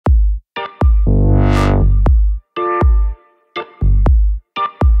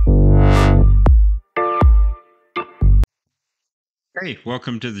Hey,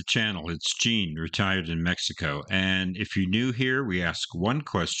 welcome to the channel. It's Gene, retired in Mexico. And if you're new here, we ask one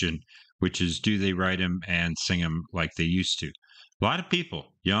question, which is do they write them and sing them like they used to? A lot of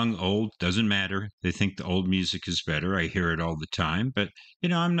people, young, old, doesn't matter. They think the old music is better. I hear it all the time, but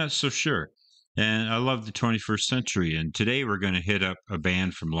I'm not so sure. And I love the 21st century. And today we're going to hit up a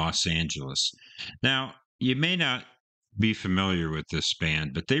band from Los Angeles. Now, you may not be familiar with this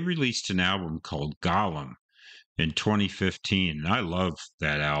band, but they released an album called Gollum in 2015. And I love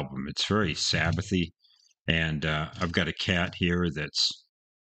that album. It's very Sabbathy, and I've got a cat here that's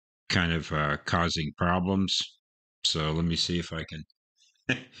kind of causing problems. So let me see if I can.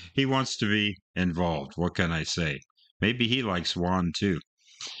 He wants to be involved. What can I say? Maybe he likes Juan too.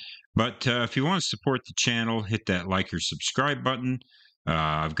 But if you want to support the channel, hit that like or subscribe button.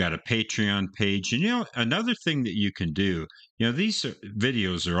 I've got a Patreon page. And another thing that you can do, these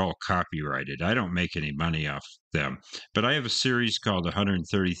videos are all copyrighted. I don't make any money off them. But I have a series called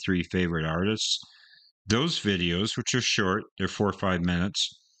 133 Favorite Artists. Those videos, which are short, they're 4 or 5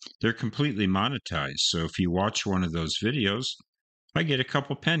 minutes, they're completely monetized. So if you watch one of those videos, I get a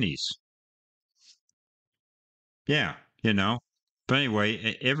couple pennies. Yeah, you know. But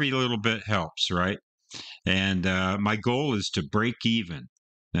anyway, every little bit helps, right? And my goal is to break even.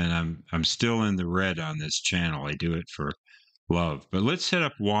 And I'm still in the red on this channel. I do it for love. But let's hit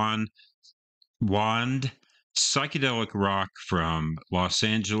up Wand psychedelic rock from Los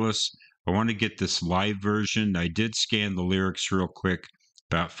Angeles. I want to get this live version. I did scan the lyrics real quick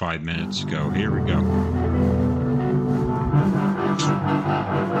about 5 minutes ago. Here we go.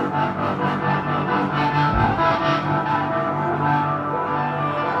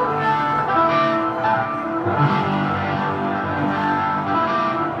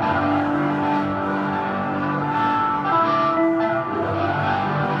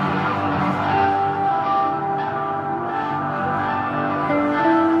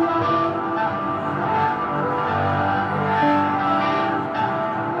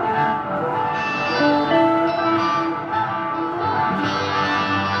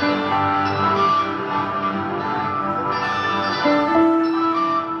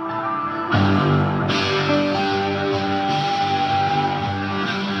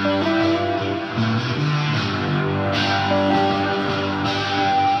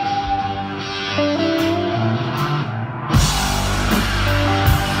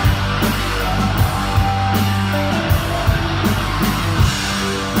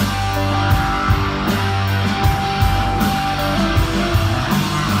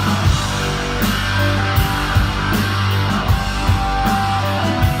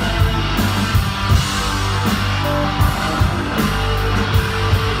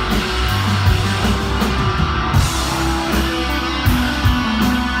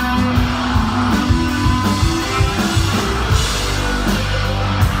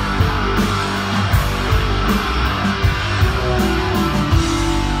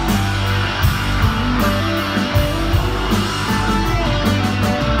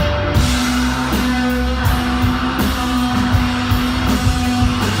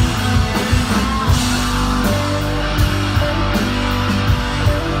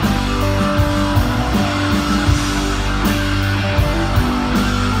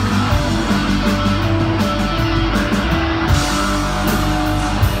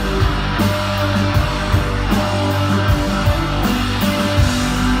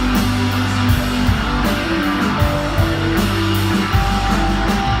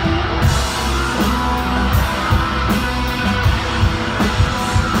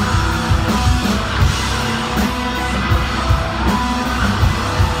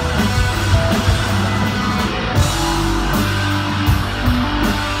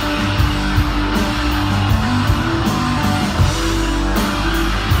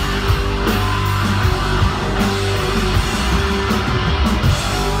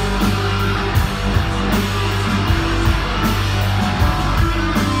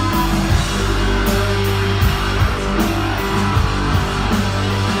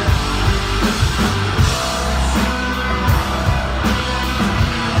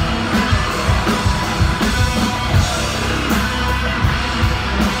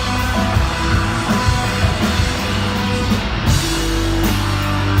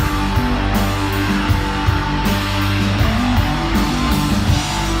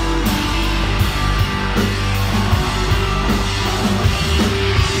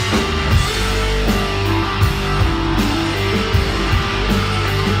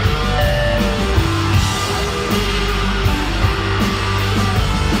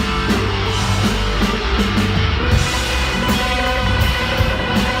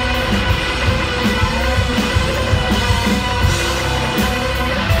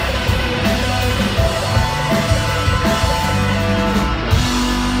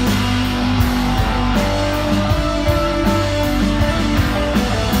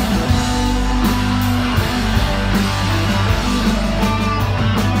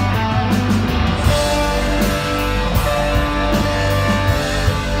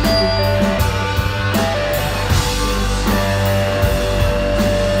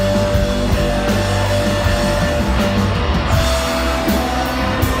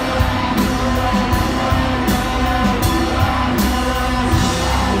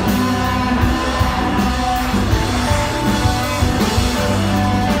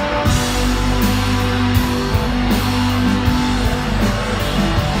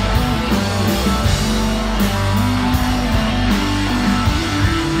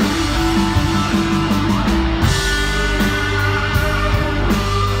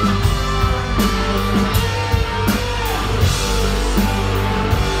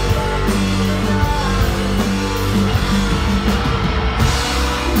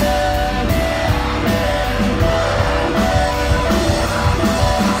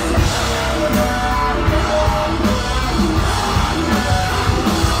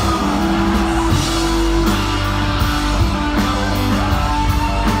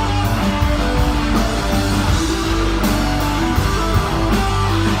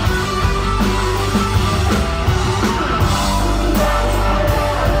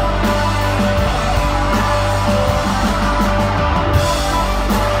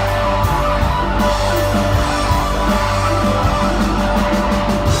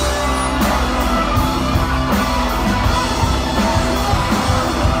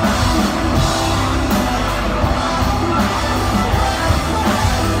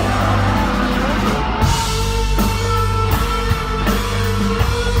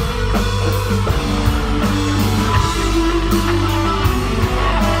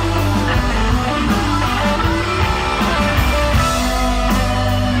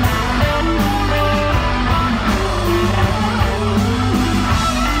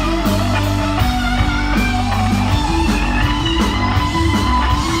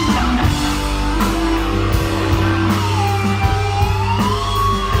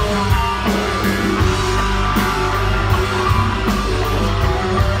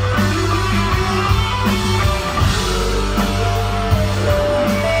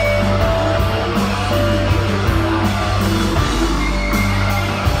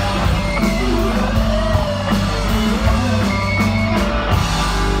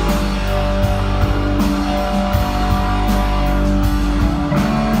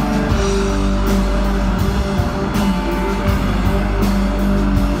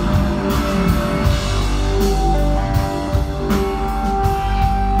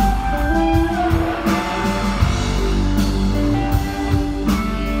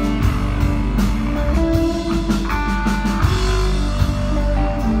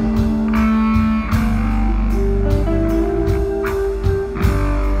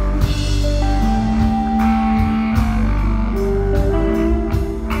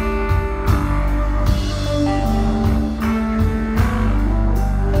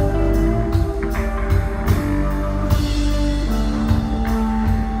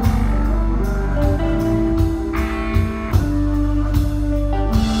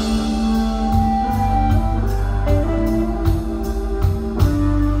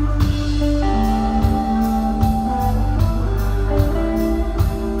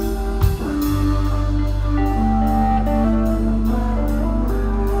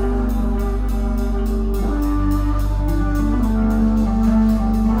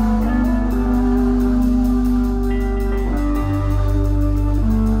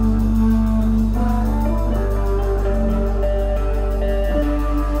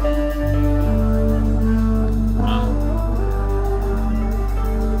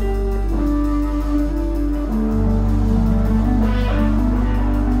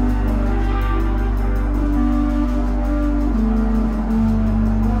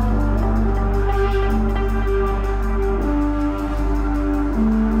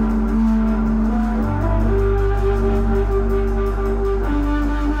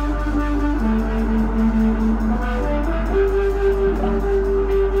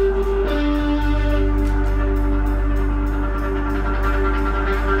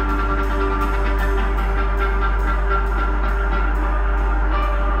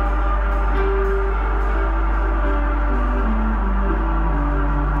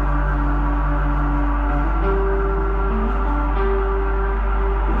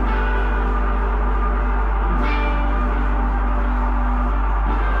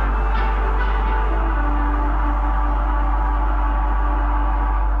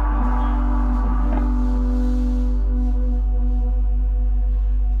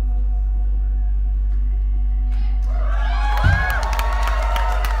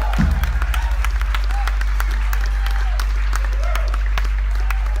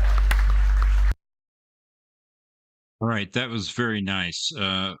 Right, that was very nice.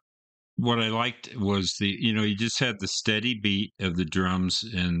 What I liked was you just had the steady beat of the drums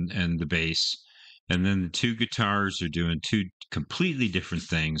and the bass, and then the two guitars are doing two completely different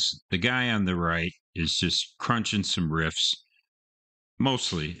things. The guy on the right is just crunching some riffs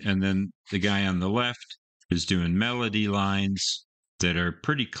mostly, and then the guy on the left is doing melody lines that are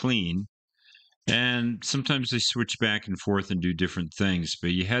pretty clean. And sometimes they switch back and forth and do different things,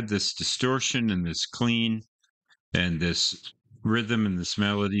 but you had this distortion and this clean and this rhythm and this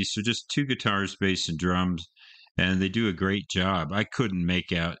melody. So just two guitars, bass, and drums, and they do a great job. I couldn't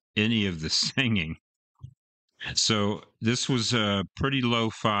make out any of the singing. So this was a pretty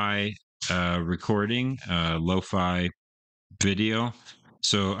lo-fi recording, lo-fi video.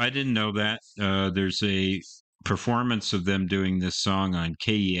 So I didn't know that. There's a performance of them doing this song on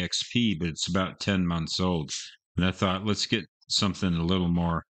KEXP, but it's about 10 months old. And I thought, let's get something a little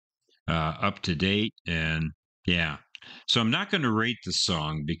more up to date. And yeah. So I'm not going to rate the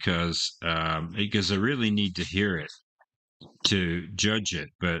song because I really need to hear it to judge it.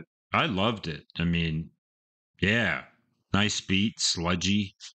 But I loved it. I mean, yeah, nice beat,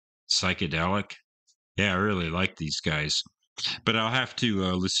 sludgy, psychedelic. Yeah, I really like these guys. But I'll have to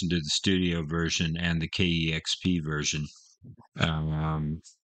listen to the studio version and the KEXP version. Um,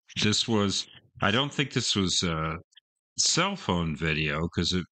 this was, I don't think this was a cell phone video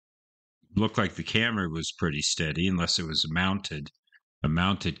because it looked like the camera was pretty steady, unless it was a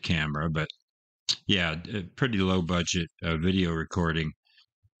mounted camera. But yeah, a pretty low budget video recording.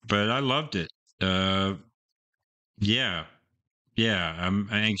 But I loved it. Uh, yeah, yeah, I'm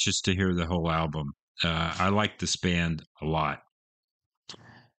anxious to hear the whole album. I like this band a lot.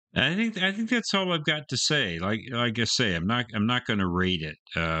 I think that's all I've got to say. Like I say, I'm not going to rate it,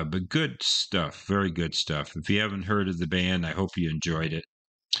 but good stuff, very good stuff. If you haven't heard of the band, I hope you enjoyed it.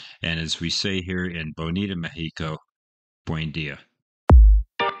 And as we say here in Bonita, Mexico, buen dia.